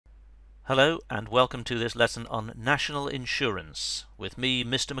Hello and welcome to this lesson on national insurance with me,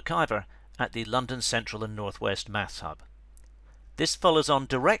 Mr. McIver, at the London Central and North West Maths Hub. This follows on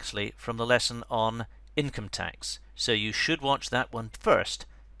directly from the lesson on income tax, so you should watch that one first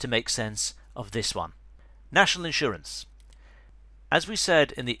to make sense of this one. National insurance. As we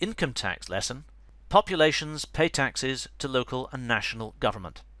said in the income tax lesson, populations pay taxes to local and national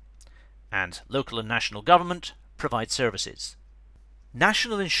government, and local and national government provide services.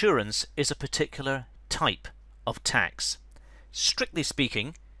 National insurance is a particular type of tax. Strictly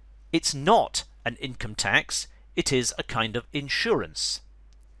speaking, it's not an income tax, it is a kind of insurance.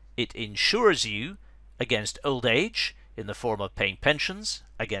 It insures you against old age in the form of paying pensions,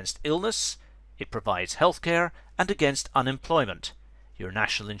 against illness, it provides healthcare, and against unemployment. Your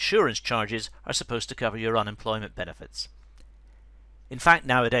national insurance charges are supposed to cover your unemployment benefits. In fact,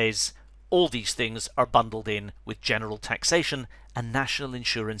 nowadays, all these things are bundled in with general taxation, and national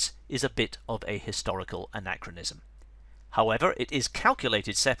insurance is a bit of a historical anachronism. However, it is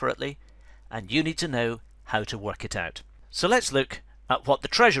calculated separately, and you need to know how to work it out. So let's look at what the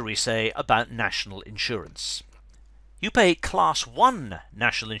Treasury say about national insurance. You pay Class 1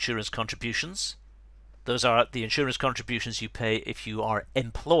 national insurance contributions. Those are the insurance contributions you pay if you are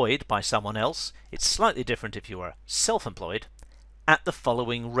employed by someone else. It's slightly different if you are self-employed, at the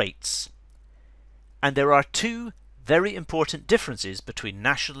following rates. And there are two very important differences between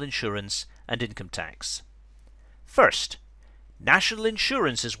national insurance and income tax. First, national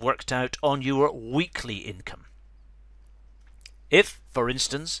insurance is worked out on your weekly income. If, for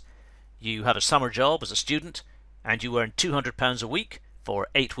instance, you have a summer job as a student and you earn £200 a week for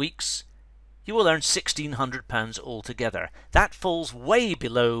 8 weeks, you will earn £1,600 altogether. That falls way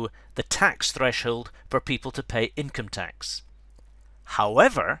below the tax threshold for people to pay income tax.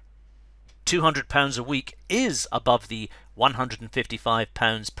 However, £200 a week is above the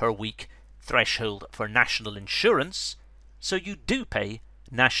 £155 per week threshold for national insurance, so you do pay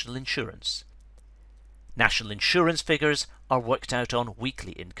national insurance. National insurance figures are worked out on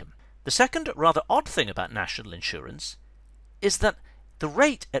weekly income. The second rather odd thing about national insurance is that the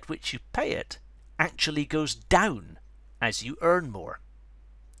rate at which you pay it actually goes down as you earn more.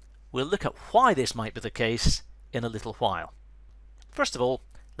 We'll look at why this might be the case in a little while. First of all,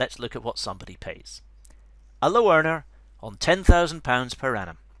 let's look at what somebody pays. A low earner on £10,000 per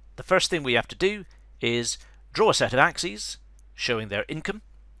annum. The first thing we have to do is draw a set of axes showing their income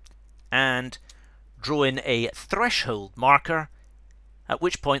and draw in a threshold marker at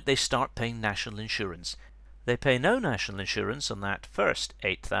which point they start paying national insurance. They pay no national insurance on that first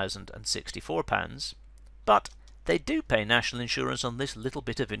 £8,064, but they do pay national insurance on this little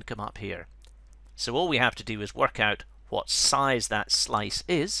bit of income up here. So all we have to do is work out what size that slice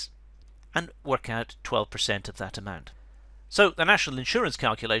is and work out 12% of that amount. So the national insurance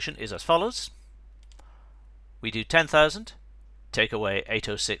calculation is as follows. We do 10,000, take away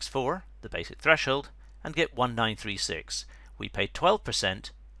 8064, the basic threshold, and get 1936. We pay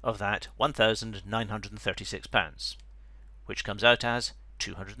 12% of that £1,936, which comes out as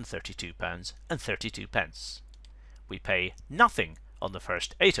 £232.32. We pay nothing on the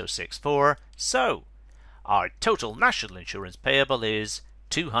first 8064, so our total national insurance payable is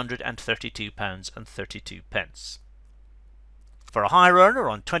 £232.32. For a higher earner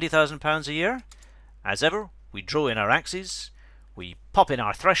on £20,000 a year, as ever, we draw in our axes, we pop in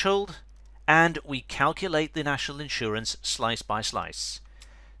our threshold, and we calculate the national insurance slice by slice.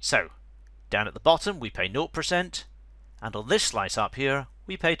 So, down at the bottom we pay 0%, and on this slice up here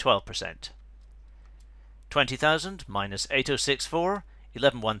we pay 12%. 20,000 minus 8064,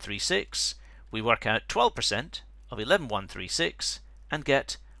 11136. We work out 12% of 11136 and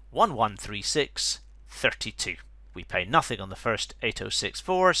get 1136.32. We pay nothing on the first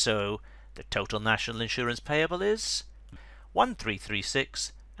 8064, so the total national insurance payable is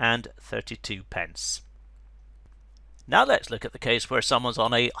 1336 and 32 pence. Now let's look at the case where someone's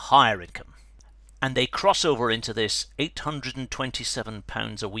on a higher income and they cross over into this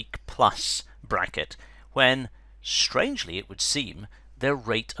 £827 a week plus bracket when, strangely it would seem, their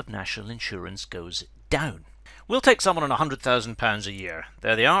rate of national insurance goes down. We'll take someone on £100,000 a year.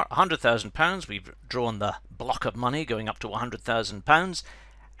 There they are, £100,000. We've drawn the block of money going up to £100,000,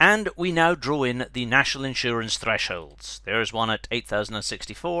 and we now draw in the national insurance thresholds. There's one at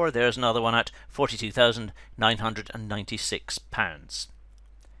 £8,064, there's another one at £42,996.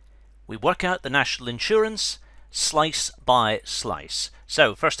 We work out the national insurance slice by slice.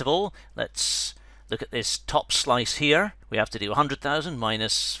 So first of all, let's look at this top slice here. We have to do 100,000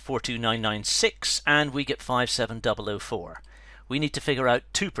 minus 42996 and we get 57004. We need to figure out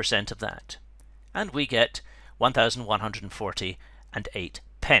 2% of that, and we get 1,140 and 8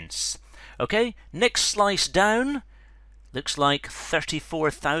 pence. Okay, next slice down looks like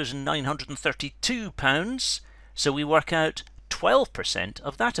 £34,932, so we work out 12%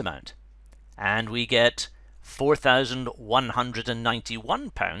 of that amount, and we get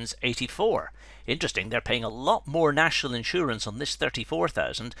 £4,191.84. Interesting, they're paying a lot more national insurance on this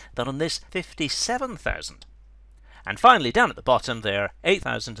 34,000 than on this 57,000. And finally, down at the bottom there,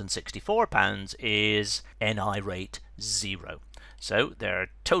 £8,064 is NI rate 0. So their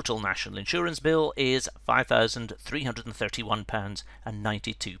total national insurance bill is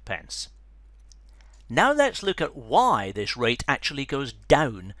 £5,331.92. Now let's look at why this rate actually goes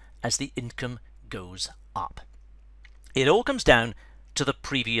down as the income goes up. It all comes down to the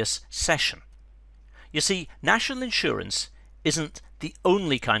previous session. You see, national insurance isn't the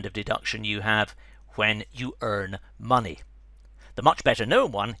only kind of deduction you have when you earn money. The much better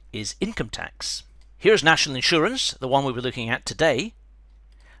known one is income tax. Here's national insurance, the one we were looking at today,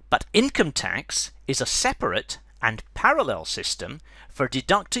 but income tax is a separate and parallel system for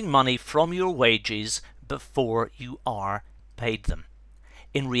deducting money from your wages before you are paid them.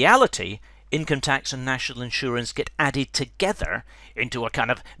 In reality, income tax and national insurance get added together into a kind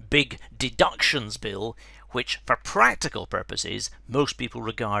of big deductions bill, which for practical purposes most people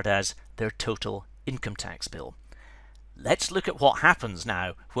regard as their total income tax bill. Let's look at what happens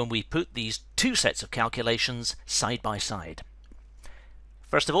now when we put these two sets of calculations side by side.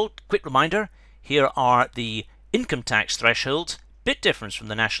 First of all, quick reminder, here are the income tax thresholds, bit different from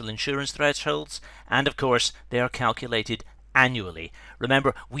the national insurance thresholds, and of course they are calculated annually.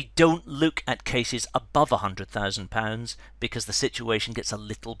 Remember, we don't look at cases above £100,000 because the situation gets a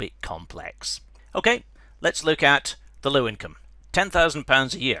little bit complex. Okay, let's look at the low income,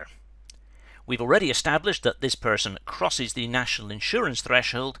 £10,000 a year. We've already established that this person crosses the national insurance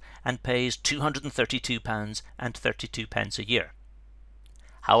threshold and pays £232.32 a year.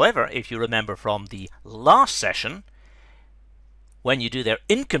 However, if you remember from the last session, when you do their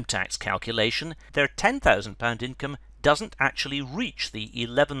income tax calculation, their £10,000 income doesn't actually reach the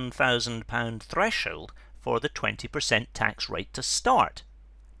 £11,000 threshold for the 20% tax rate to start.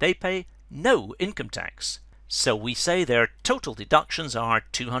 They pay no income tax. So we say their total deductions are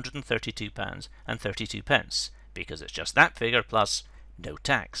 £232.32 because it's just that figure plus no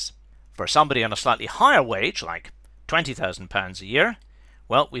tax. For somebody on a slightly higher wage, like £20,000 a year,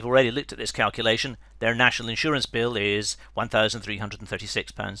 well, we've already looked at this calculation. Their national insurance bill is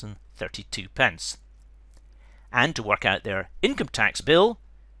 £1,336.32. And to work out their income tax bill,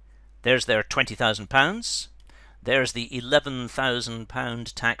 there's their £20,000. There's the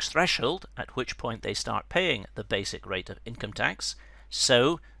 £11,000 tax threshold, at which point they start paying the basic rate of income tax.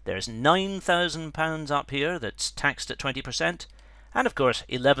 So there's £9,000 up here that's taxed at 20%, and of course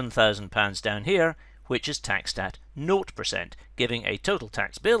 £11,000 down here, which is taxed at 0%, giving a total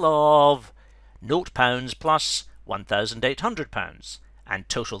tax bill of £0 plus £1,800, and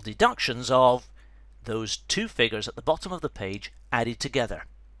total deductions of those two figures at the bottom of the page added together.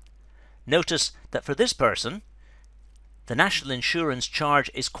 Notice that for this person, the national insurance charge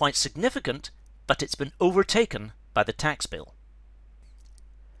is quite significant, but it's been overtaken by the tax bill.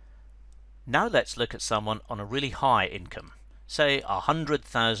 Now let's look at someone on a really high income, say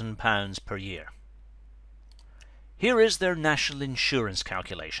 £100,000 per year. Here is their national insurance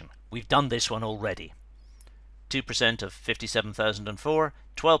calculation. We've done this one already. 2% of 57,004,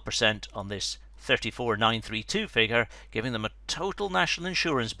 12% on this 34,932 figure, giving them a total national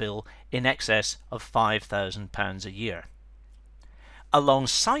insurance bill in excess of £5,000 a year.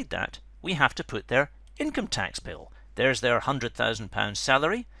 Alongside that, we have to put their income tax bill. There's their £100,000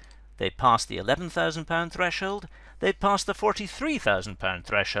 salary. They passed the £11,000 threshold. They passed the £43,000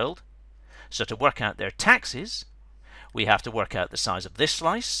 threshold. So to work out their taxes, we have to work out the size of this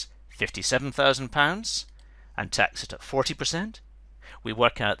slice, £57,000, and tax it at 40%. We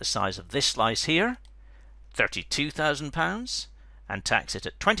work out the size of this slice here, £32,000, and tax it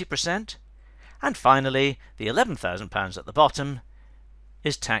at 20%. And finally, the £11,000 at the bottom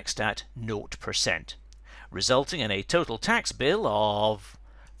is taxed at 0%, resulting in a total tax bill of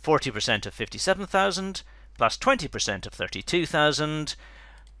 40% of 57,000 plus 20% of 32,000,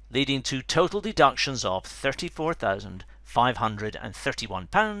 leading to total deductions of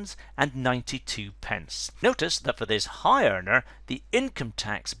 £34,531.92. Notice that for this high earner, the income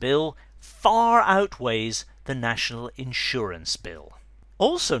tax bill far outweighs the national insurance bill.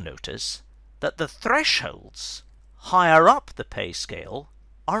 Also notice that the thresholds higher up the pay scale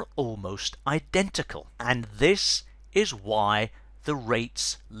are almost identical, and this is why the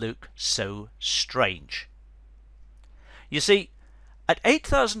rates look so strange. You see, at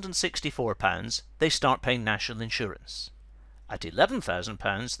 £8,064 they start paying national insurance. At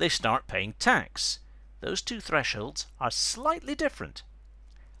 £11,000 they start paying tax. Those two thresholds are slightly different.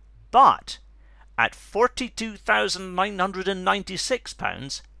 But at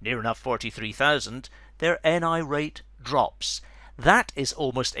 £42,996, near enough 43,000, their NI rate drops. That is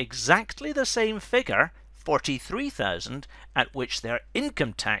almost exactly the same figure, 43,000, at which their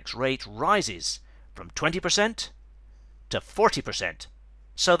income tax rate rises from 20% to 40%.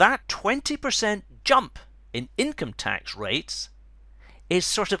 So that 20% jump in income tax rates is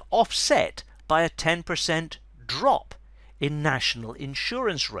sort of offset by a 10% drop in national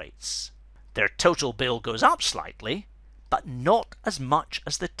insurance rates. Their total bill goes up slightly, but not as much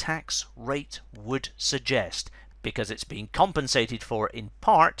as the tax rate would suggest, because it's being compensated for in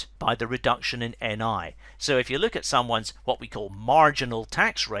part by the reduction in NI. So if you look at someone's what we call marginal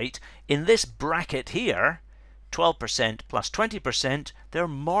tax rate, in this bracket here, 12% plus 20%, their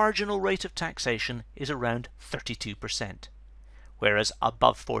marginal rate of taxation is around 32%. Whereas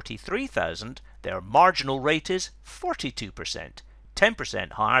above 43,000, their marginal rate is 42%,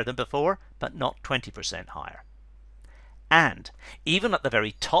 10% higher than before, but not 20% higher. And even at the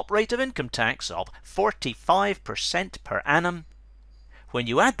very top rate of income tax of 45% per annum, when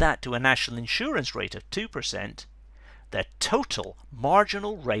you add that to a national insurance rate of 2%, the total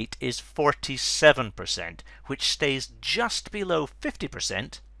marginal rate is 47%, which stays just below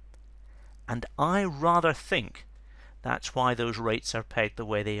 50%, and I rather think that's why those rates are pegged the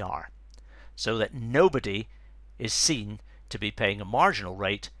way they are, so that nobody is seen to be paying a marginal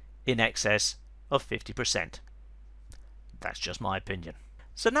rate in excess of 50%. That's just my opinion.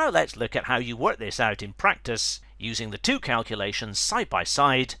 So now let's look at how you work this out in practice using the two calculations side by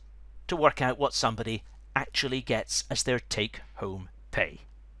side to work out what somebody actually gets as their take-home pay.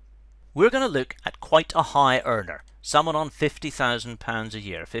 We're going to look at quite a high earner, someone on £50,000 a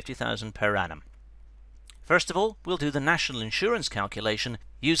year, 50,000 per annum. First of all, we'll do the national insurance calculation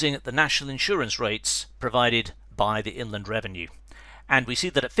using the national insurance rates provided by the Inland Revenue. And we see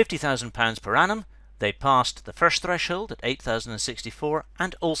that at £50,000 per annum, they passed the first threshold at £8,064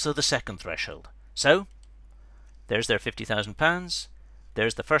 and also the second threshold. So, there's their £50,000,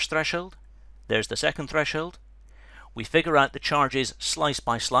 there's the first threshold, there's the second threshold. We figure out the charges slice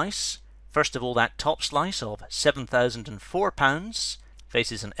by slice. First of all, that top slice of £7,004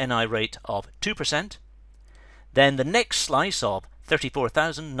 faces an NI rate of 2%. Then the next slice of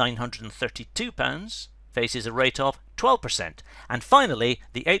 £34,932 faces a rate of 12%. And finally,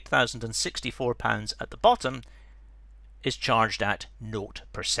 the £8,064 at the bottom is charged at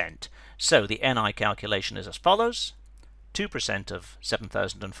 0%. So the NI calculation is as follows: 2% of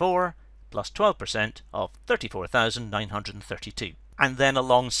 7,004 plus 12% of 34,932. And then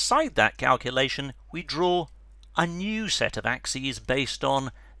alongside that calculation, we draw a new set of axes based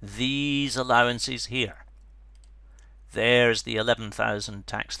on these allowances here. There's the 11,000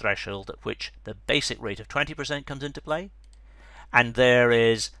 tax threshold at which the basic rate of 20% comes into play. And there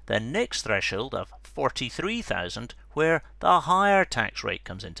is the next threshold of 43,000 where the higher tax rate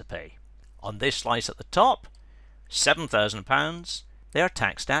comes into play. On this slice at the top, £7,000, they are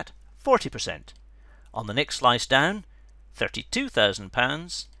taxed at 40%. On the next slice down,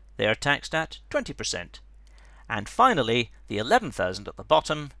 £32,000, they are taxed at 20%. And finally, the 11,000 at the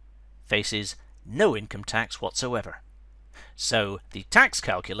bottom faces no income tax whatsoever. So the tax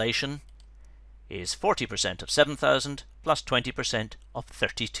calculation is 40% of 7,000 plus 20% of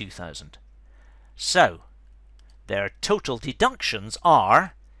 32,000. So their total deductions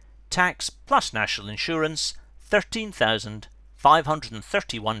are tax plus national insurance,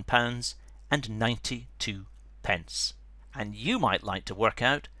 £13,531.92. And you might like to work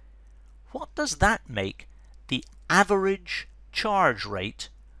out, what does that make the average charge rate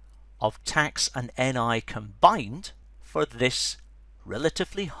of tax and NI combined for this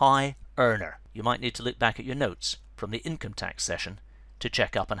relatively high earner? You might need to look back at your notes from the income tax session to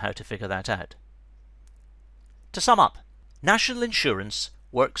check up on how to figure that out. To sum up, national insurance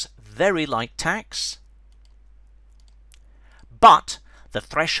works very like tax, but the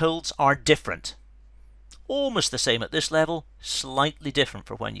thresholds are different. Almost the same at this level, slightly different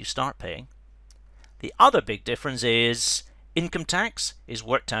for when you start paying. The other big difference is income tax is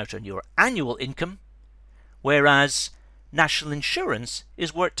worked out on your annual income, whereas national insurance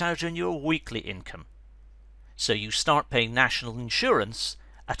is worked out on your weekly income. So you start paying national insurance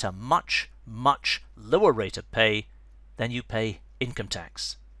at a much, much lower rate of pay than you pay income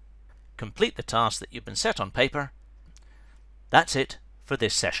tax. Complete the task that you've been set on paper. That's it for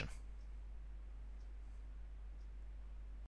this session.